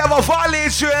nobody ever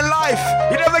violates you in life,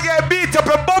 you never get beat up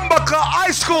in Bumbleclaw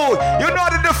high school, you know how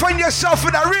to defend yourself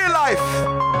in the real life.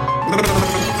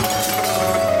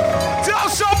 Tell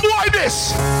some boy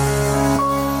this.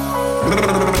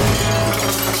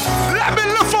 Let me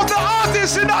look for the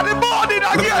artists in the morning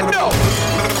again now.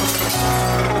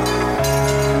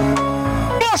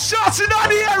 Bust shots in the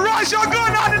air, rise your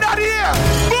gun out in the air.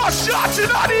 Bust shots in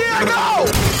the air now.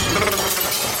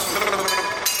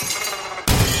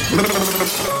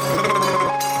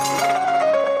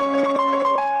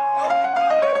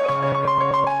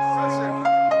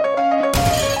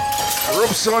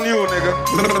 Ropes on you, nigga.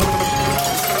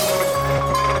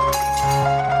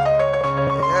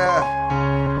 Yeah.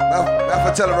 That's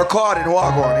for tele-recording,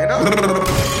 walk on, you know?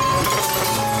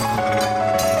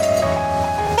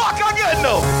 Fuck again,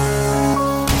 no.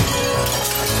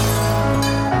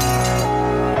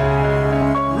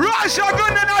 Rush your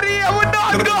gun in the air with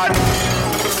that gun.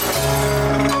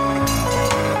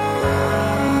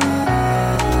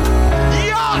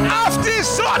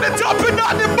 On the top and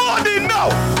not the body now.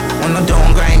 On the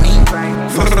down grinding,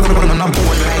 fuck on a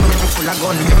board like full of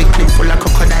gun, heavy clip full of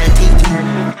crocodile teeth.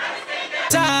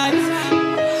 Time,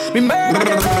 remember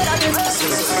the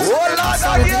roll out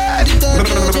again.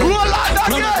 Roll out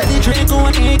again.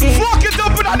 Fuck it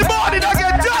up in the body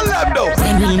again. Tell them though.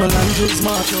 When real Melandros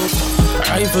march out,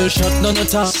 rifle shot none of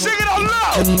talk. Sing it out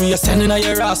loud. And we are standing at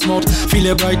your ass mouth. Feel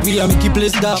it bright, we are making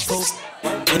place dark.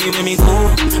 Anyway, me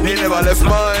go, me never left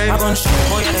mine. Who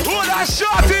that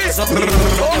shorty? Oh,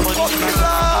 fuck you,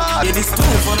 lad. It is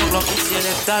 12 on the block, it's your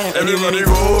left time. Anyway, me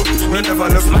go, me never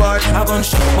left mine.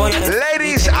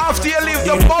 Ladies, after you leave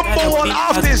the bumble one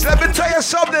after this, let me tell you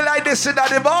something like this in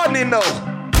the morning now.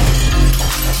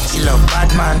 She love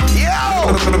bad man.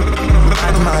 Yo!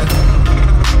 Bad man.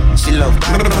 She love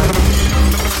bad man.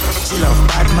 She love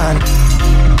bad man.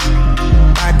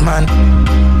 Bad man.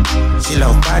 She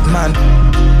love bad man.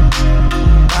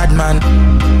 Bad man.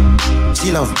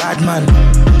 She love bad man.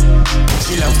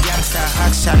 She love gangster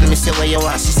action. Me say where you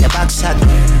are, she say back shot.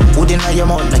 Hood inna your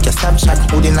mouth like a stab shot.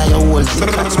 Hood inna your hole like a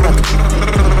catch back.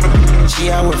 She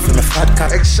a work for me fat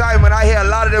cat. Xsytment, I hear a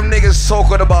lot of them niggas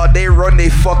talking about they run they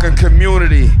fucking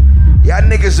community. Y'all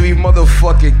niggas be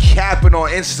motherfucking capping on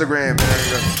Instagram, man.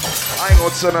 I ain't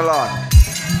gonna tell a lie.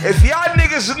 If y'all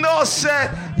niggas know, say,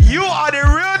 you are the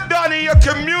real done in your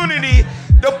community,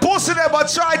 the pussy them a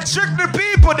try trick the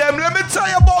people, them. Let me tell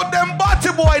you about them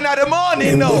batty boy in the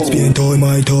morning, no. What's being told,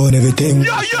 my tone, everything.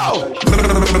 Yo, yo! Turn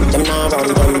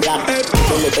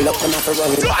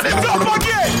it up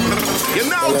again! You're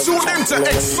now tuned into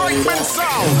Xsytment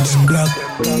Soundz. Black.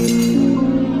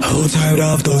 How tired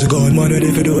of those going man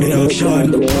ready for do the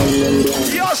action.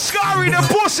 Yo, Scary, the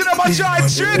pussy them a try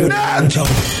trick them.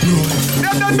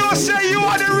 Them don't know say you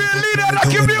are the real leader of the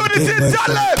community,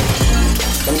 tell them.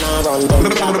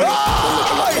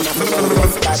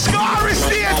 Scary,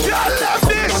 stay and tell them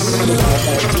this.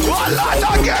 What lot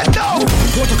again now?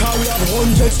 Protocol, we have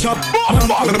 100 strap.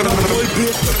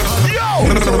 Yo!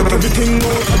 Everything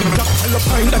out of the black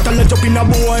Alpine that I'll let up in a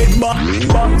boy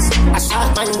box. A shot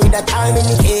man with a time in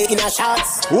the cake in a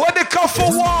shots. When they come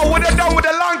for war, when they done with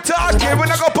the long talk, when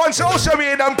they go punch social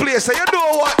media and place, so you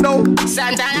know what now?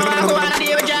 Santana wanna go on a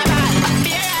day with Jabba.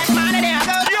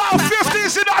 Yo,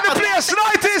 50s in the place,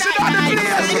 90s in the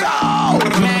place, yo!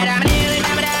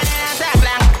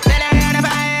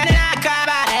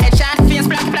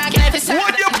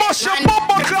 When you bust your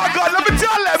bumper clock on, let me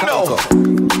tell them now.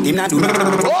 Him not do that.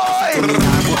 Oi!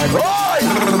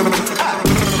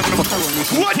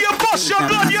 When you bust your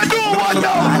gun, you do what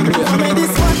now? I made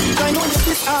this one, I know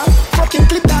this hard. Fucking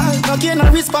clip that, again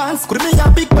a response. Could be a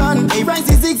big band, a rise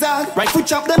is zigzag. Right foot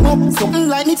chop them up, something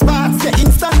like it sparks. Yeah,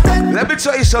 instant death. Let me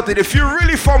tell you something, if you're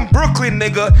really from Brooklyn,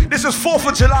 nigga, this is 4th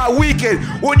of July weekend.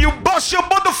 When you bust your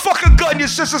motherfucking gun, your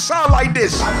sister sound like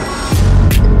this.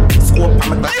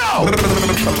 Yo!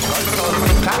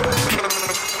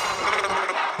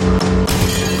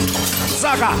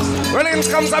 Zaga, when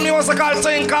comes a musical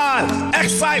thing called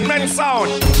Xsytment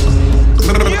Soundz.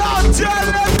 Yo, tell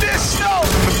them this now.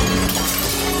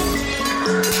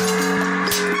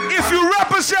 If you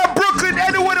represent Brooklyn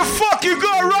anywhere the fuck you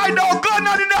go right now, go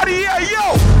nothing out of here,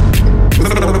 yo.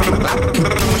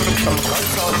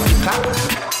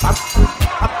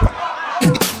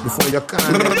 Before you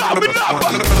can. No,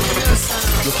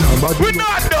 we're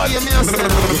not done. You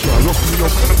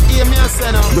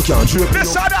can't trip.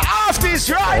 This are the afties,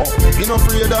 right? You no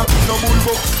afraid of, no bull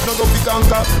no go fi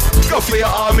conquer. Go for your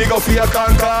army, go for your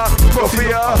conquer. Go for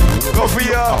your.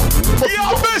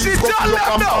 Yo, busy, tell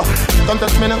them now. Don't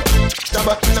touch me now.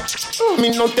 Me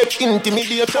no take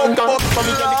intimidation. For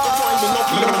me, me no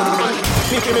fear.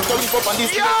 Me can make me up on this.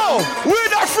 Yo, we're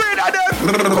not afraid of them.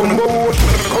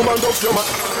 Come on, up your man.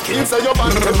 Inside your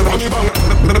band.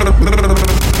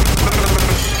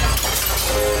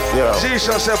 Yeah.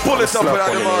 Jesus said, pull it up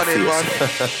without the money, man.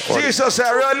 Jesus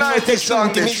said, real 90s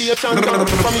song this. Come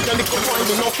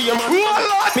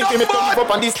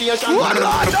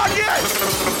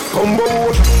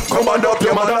on up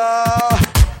your mother.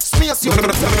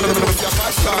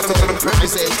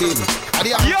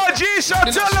 Yo, Jesus,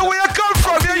 tell them where you come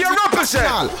from. Here you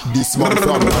represent. This man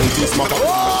from 90s, matter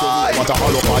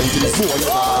all of 90s.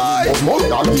 More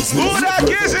than business. Who that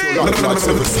Gizzy?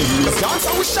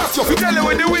 Dancer we shot you. Tell them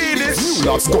where the weed is.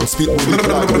 Laps gun spit with it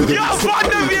like with it. Yo, Van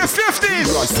them here 50s.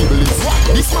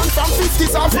 This man from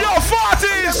 50s and yo,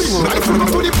 40s. Right from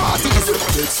to the parties.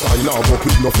 X-style now walk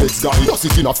with no flex guy. Just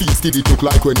it in a feast, did it look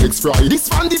like when X fry. This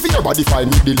man the fear body fine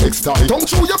with the leg style. Tongue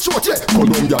through your throat, yeah.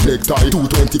 Columbia necktie.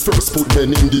 221st put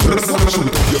men in the verse. Shoot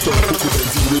up your throat, put the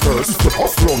bends in reverse.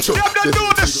 Off wrong shot. Them don't do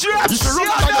the straps. Them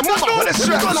don't do the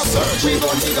straps. We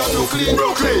gon' dig a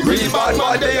Brooklyn. Real bad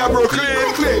man, they are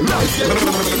Brooklyn. Nice get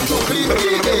Brooklyn.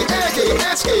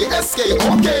 A-K-H-K-S-K,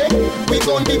 okay. We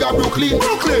gon' dig a Brooklyn.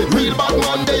 Real bad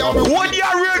man, they are Brooklyn. When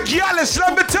you're real gallus,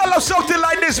 let me tell them something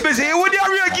like this, busy. When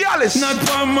you're real gallus. Not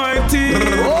from my team.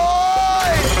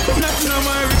 Oi! Not in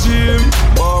my regime.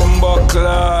 Bomba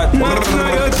clot. Not in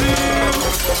your team.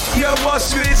 You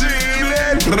must be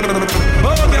dreaming.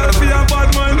 Oh, girl, be a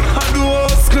bad man. I do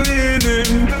house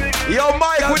cleaning. Yo,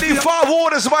 Mike, we need 5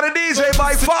 orders by the DJ,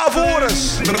 Mike. 5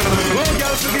 orders. Oh,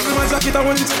 girl, so give me my jacket. I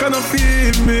want you to kind of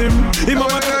feed me. In my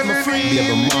mind, free. Be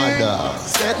a mother.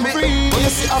 Set me free. When you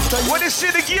see after you. When you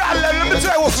see the girl, let me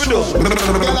tell you what we do.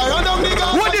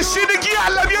 When you see the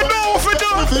girl, you know what we do.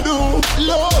 If you do,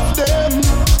 love them.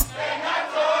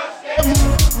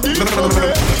 Different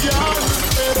girl,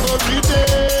 every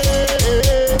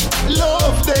day.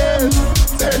 Love them.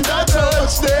 Send a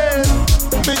touch them.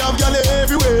 Me have girl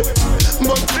everywhere.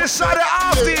 But this are the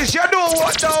afties, you know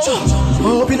what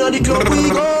though? Up in the club we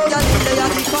go, yeah, they are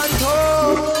the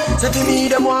control. Say to me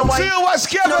them one white. See you what's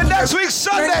coming next week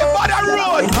Sunday, Mother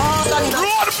Road.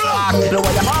 Roadblock.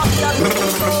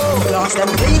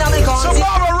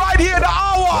 Tomorrow right here in the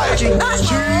hour.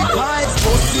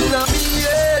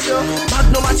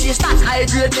 No matter you start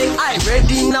hydrating, I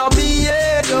ready now be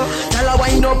here. Tell her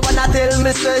wind up and I tell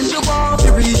me say you want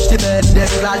to reach the bed.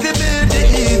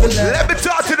 Let me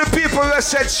talk to the people who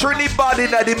said Trini body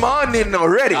in the morning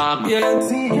already. Yeah,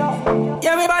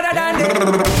 we better than it.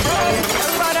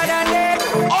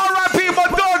 Alright people,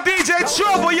 don't DJ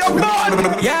Trouble, you're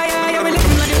born. Yeah, we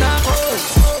living like you now.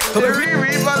 The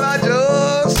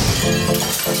re-rebalajos.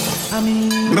 I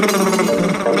mean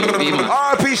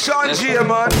RP Sean G,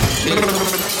 man.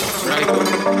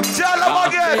 Tell them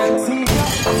again.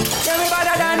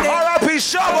 RP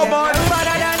Shabba, man.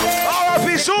 RP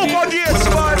Super Gates,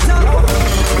 man.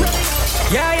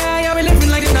 Yeah, we living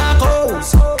like the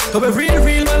narcos. Cause we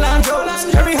real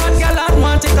Melandros. Every hot gal and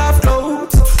want take off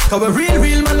clothes. Cause we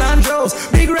real Melandros.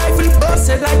 Big rifle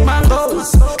busted like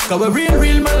mangoes. Cause we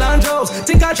real Melandros.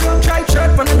 Think I drop tripe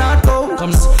shirt from the North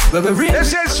Coast. Where we real.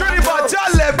 This is really but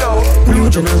tell them though. New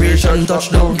generation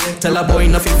touchdown. Tell a boy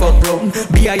nothing fuck brown.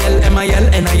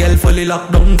 B-I-L-M-I-L, N-I-L fully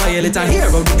locked down. Violate and hear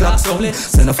how the clock sound.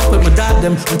 Send a fuck with my dad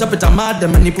them. On top it a mad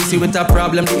them. And the pussy with a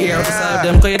problem. The air beside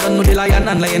them. Cause you don't know the lion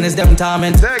and lion is them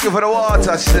torment. Thank you for the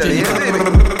water still.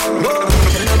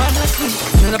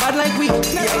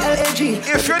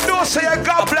 If you know say you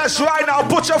God bless right now,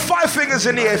 put your 5 fingers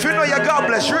in the air. If you know you God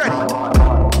bless, ready?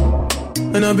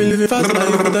 And I've been living fast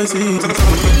life, but I see it.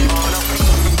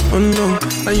 Oh no,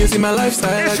 and you see my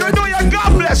lifestyle. If you know you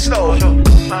God bless though.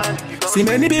 See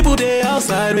many people there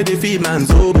outside with the feed man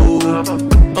so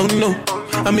oh no,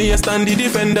 and me a stand the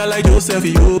defender like Joseph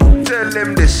yo. Tell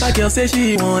them this. Like girl say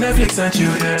she want Netflix and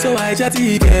chill, so I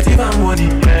chatty get even money.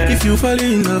 If you fall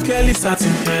in love, Kelly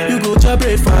satin. You go to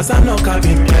breakfast, I'm not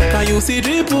capping. Can you see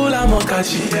dribble, I'm not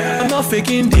catchy. I'm not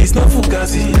faking this, no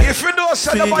fugazi. If you know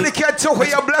so nobody can talk with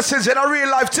your blessings in a real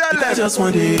life, tell them. I just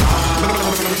want it.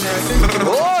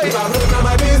 Oh, if I broke down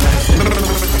my business,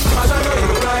 I don't know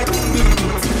you right.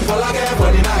 All I get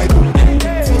for the night.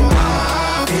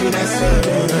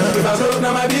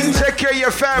 Take care of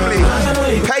your family,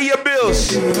 pay your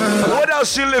bills. What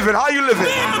else you living? How you living?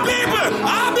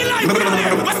 I'll be like,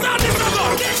 what's not this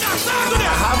about? I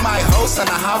have my house and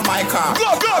I have my car. Go.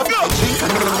 I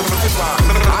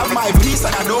have my peace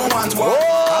and I don't want war.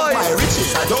 I have my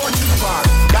riches, I don't need far.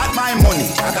 Got my money,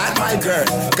 I got my girl.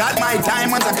 Got my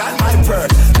diamonds, I got my pearl.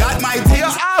 Got my things. You're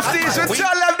after this, we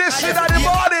tell them this shit at the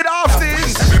morning after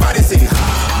this. Everybody sing.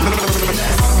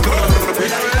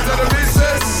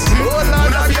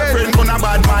 Friend on a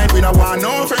bad mind, we don't want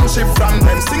no friendship from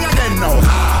them. Sing again now.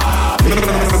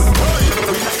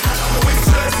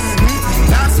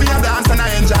 Dance me a dance and I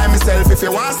enjoy myself. If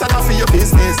you want to for your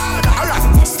business,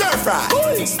 alright, stir fry.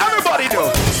 Everybody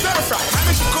do. Stir fry.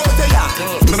 I should go to ya.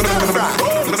 Stir fry.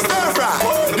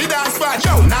 The dance spot,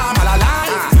 yo. Nah, malala.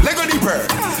 Lego the bird.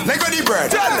 Lego the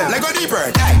bird. Lego the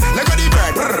bird. Lego the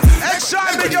bird.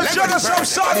 Xsytment, you juggle some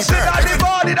songs in the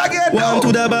morning again. One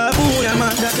to the baboon, yeah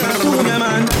man. That baboon, yeah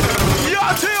man. Yo,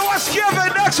 tell you what's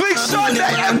given next week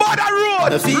Sunday in Mother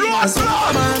Road.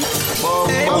 Road man.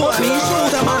 Hey, boy, me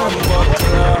shoot a man.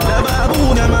 The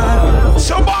baboon, yeah man.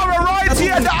 Tomorrow right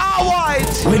here in the R-White.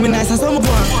 Women nice as some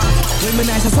one. Women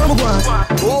nice as some one.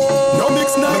 No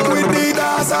mix not with the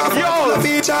dance. Yo, the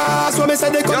features. When me say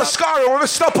they come. Yo, Scarry, when we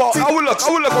step up, I will look,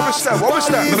 when we step.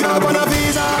 On a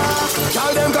visa.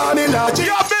 Tell them call me Lord.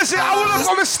 You're busy, I will look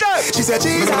when we step. She said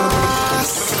Jesus.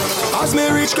 As me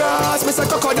reach grass, me say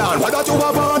cocoa down. What that you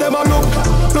have on them a look?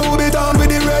 Blue be down with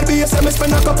the red beast. And me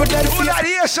spend a couple dead feet. Who that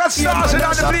here shot stars in the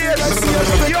place?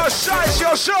 Your size,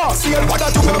 your shot. See what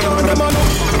that you have on them a look?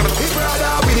 He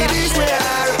brother with the D-square.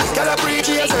 Got a preach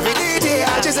here, every detail.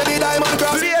 She said the diamond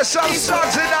cross. Play some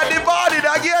songs in the body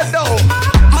again though.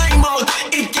 My mouth,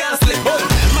 it can't slip.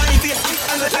 My face,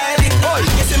 and the tiny.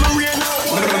 Yes, I'm a real now.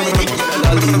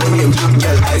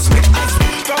 I speak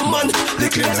from man, the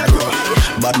cleans are grown.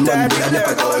 But man, they are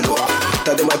never going to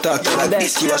tell them attack like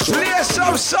this, you are sure. Play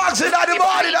some songs in the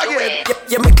body again.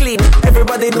 Yeah, me clean,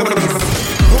 everybody know this.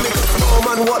 Mommy, oh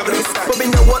man, what this? But me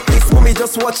know what this, mommy,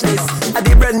 just watch this. I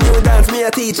did brand new dance, me I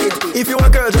teach it. If you a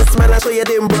girl, just smile and show you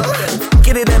them, bro.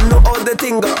 Get it, them know all the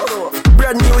thing, go.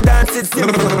 Brand new dance, it's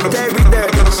simple. Dirty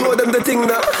dirt, show them the thing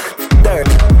now. Dirt.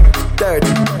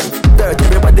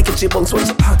 Everybody catch your bunks when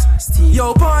you hot.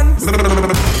 Yo, pon.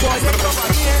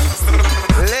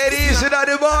 Ladies in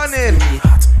the morning.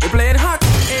 We playing hot,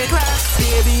 A-class.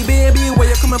 Baby, where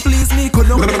you come and please me? Could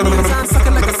long and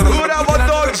sucking like a snake. Good up,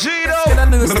 dog Gino.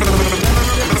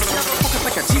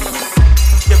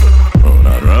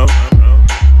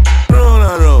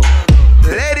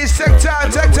 Ladies, take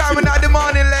time in the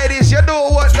morning, ladies. You know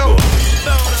what though?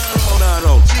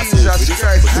 Jesus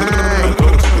Christ.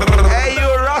 Hey, you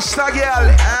Rasta girl.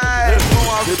 Hey, come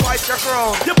on, fight your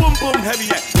crown. You boom boom heavy,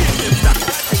 yeah.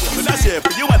 That's it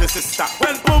for you and the sister.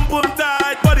 When boom boom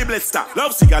tight, body blister.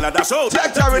 Love cigar, that's all.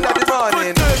 Take time in the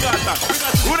morning.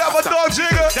 Good up, dog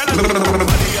Gino.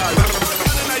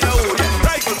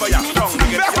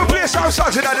 Back to play some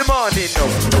songs in the morning,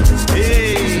 though.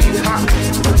 Hey, ha.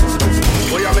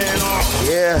 Oh, yeah, man,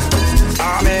 yeah.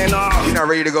 You're not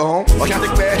ready to go home?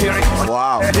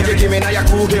 Wow. Did you give me now your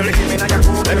cool hearing?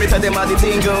 Let me tell them how the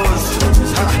thing goes.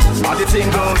 How the thing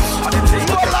goes.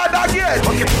 What like that yet?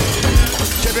 Okay.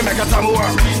 Chevy make a tamua.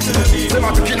 Say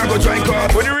my picking go drink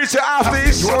up. When you reach the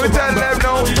after's, so we tell them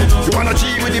no. You wanna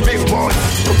G with the big boys.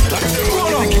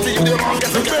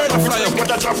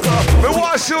 We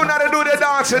watch soon now to do the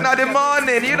dancing in the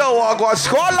morning. You know what, go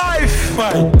squad life.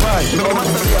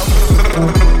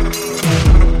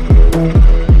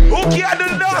 Who can't do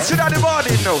dancing in the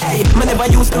morning now? Hey, I never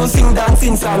used to sing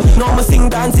dancing song. Now I sing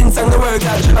dancing song the world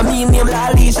God. I mean name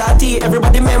Lali Shati.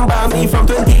 Everybody remember me from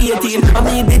 2018. I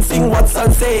mean did sing What's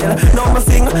on Sale. Now I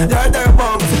sing Dirt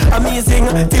Bombs. I mean sing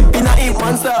Tip in a Hip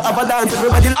Monster of a dance.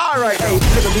 Everybody alright. Hey,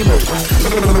 Lego the bird,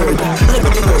 Lego the bird,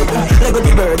 Lego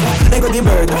the bird, Lego the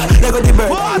bird, Lego the bird.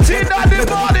 Party in the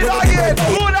morning again.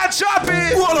 Who that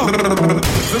Choppy?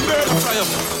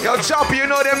 Yo Choppy, you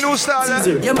know them new style.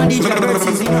 Yeah, my DJ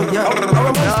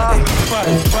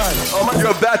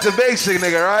You're back to basic,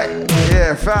 nigga, right?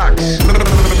 Yeah, facts.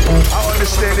 I don't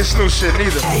understand this new shit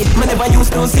neither. Hey, I never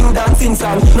used to sing dancing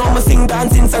song. Now I sing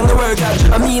dancing song the world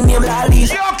God. I mean name Lali.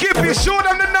 Yo, Kippy, show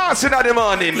them the dancing in the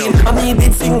morning. No? I mean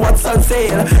did sing What's on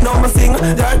Sale. Now I sing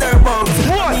Dirt Bombs.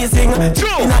 I mean sing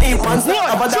Tip in a Hip Monster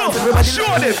of a dance. Everybody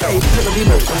show them. Hey, Lego the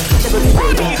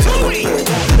bird,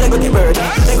 Lego the bird,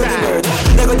 Lego the bird,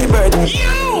 Lego the bird, Lego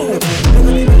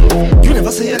the bird. You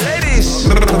never say it. Ladies.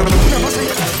 You never say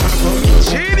it.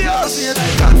 Genius.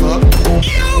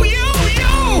 Yo.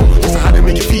 This is how they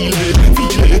make you feel it.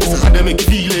 Feel it. This is how they make you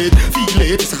feel it. Feel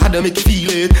it. This is how they make you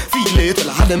feel it. Feel it. Well,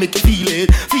 how they make you feel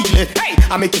it. Feel it. Hey,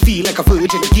 I make you feel like a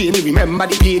virgin again. You remember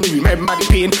the pain. You remember the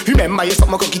pain. Remember you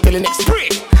something cookie till the next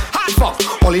spring. Hot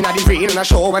fuck. All in the rain and a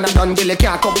show when I done till you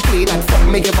can't come clean. And fuck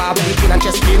make you vibe with it and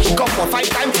just pain. She come for 5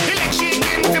 times. The leg she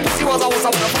again. If the pussy was always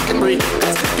out of fucking brain.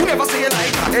 You never say it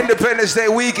like that. Independence Day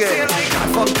weekend.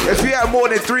 If you have more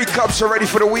than 3 cups already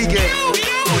for the weekend,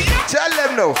 tell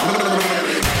them no.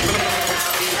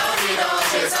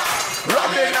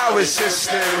 Rubbing our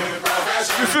system.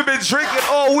 If you've been drinking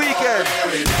all weekend.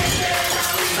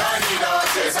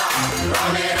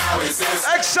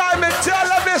 Excitement, tell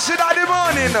them this in the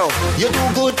morning now. You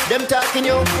do good, them talking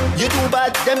you. You do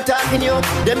bad, them talking you.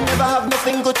 Them never have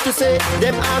nothing good to say.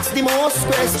 Them ask the most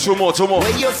questions. 2 more.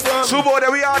 Where you from? 2 more,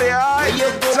 then we out here, alright?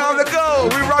 Time to go.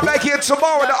 We run back here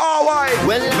tomorrow, the R-Y.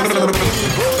 Well,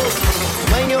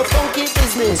 mind your funky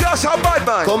business. Just a bad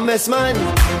man. Come mess man,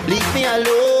 leave me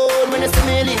alone. When you see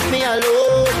me, leave me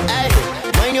alone. Hey,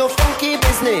 mind your funky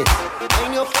business.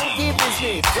 Mind your funky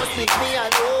business. Just leave me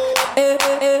alone.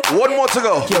 1 more to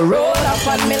go. You roll up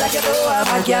on me like you do up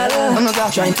a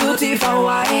girl. Trying to thief and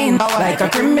wine like a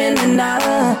criminal.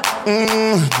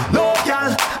 No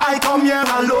girl, I come here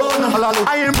alone.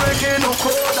 I ain't breaking no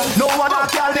code. No other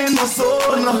girl in my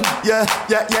zone. Yeah.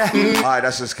 Alright,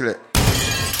 that's just clear.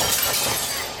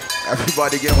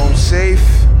 Everybody get home safe.